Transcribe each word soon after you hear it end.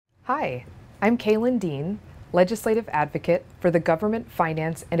Hi, I'm Kalyn Dean, Legislative Advocate for the Government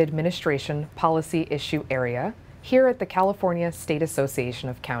Finance and Administration Policy Issue Area here at the California State Association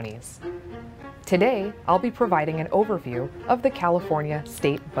of Counties. Today, I'll be providing an overview of the California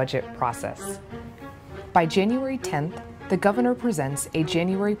state budget process. By January 10th, the Governor presents a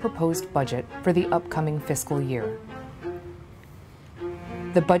January proposed budget for the upcoming fiscal year.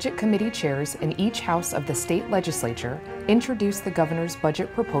 The Budget Committee chairs in each house of the state legislature introduce the Governor's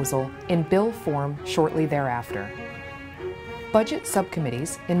budget proposal in bill form shortly thereafter. Budget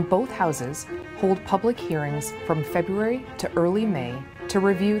subcommittees in both houses hold public hearings from February to early May to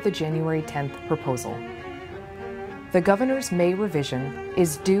review the January 10th proposal. The Governor's May revision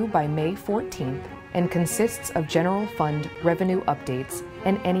is due by May 14th and consists of general fund revenue updates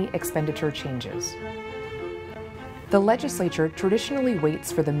and any expenditure changes. The legislature traditionally waits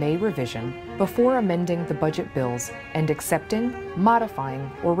for the May revision before amending the budget bills and accepting,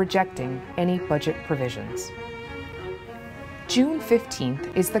 modifying, or rejecting any budget provisions. June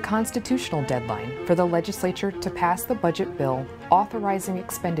 15th is the constitutional deadline for the legislature to pass the budget bill authorizing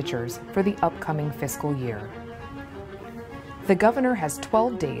expenditures for the upcoming fiscal year. The Governor has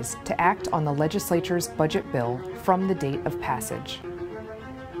 12 days to act on the legislature's budget bill from the date of passage.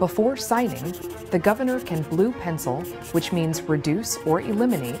 Before signing, the Governor can blue pencil, which means reduce or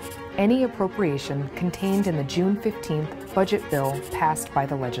eliminate, any appropriation contained in the June 15th budget bill passed by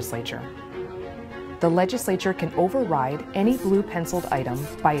the legislature. The legislature can override any blue penciled item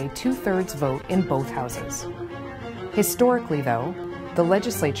by a 2/3 vote in both houses. Historically, though, the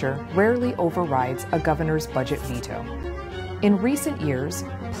legislature rarely overrides a governor's budget veto. In recent years,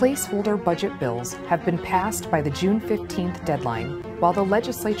 placeholder budget bills have been passed by the June 15th deadline, while the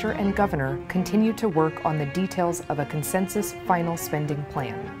legislature and governor continue to work on the details of a consensus final spending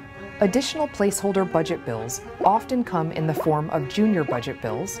plan. Additional placeholder budget bills often come in the form of junior budget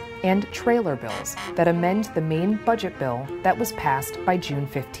bills and trailer bills that amend the main budget bill that was passed by June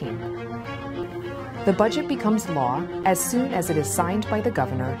 15th. The budget becomes law as soon as it is signed by the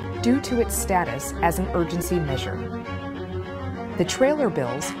governor due to its status as an urgency measure. The trailer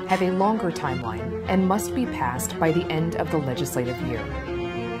bills have a longer timeline and must be passed by the end of the legislative year.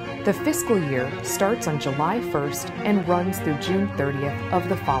 The fiscal year starts on July 1st and runs through June 30th of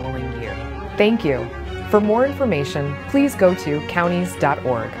the following year. Thank you. For more information, please go to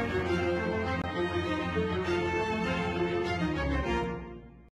counties.org.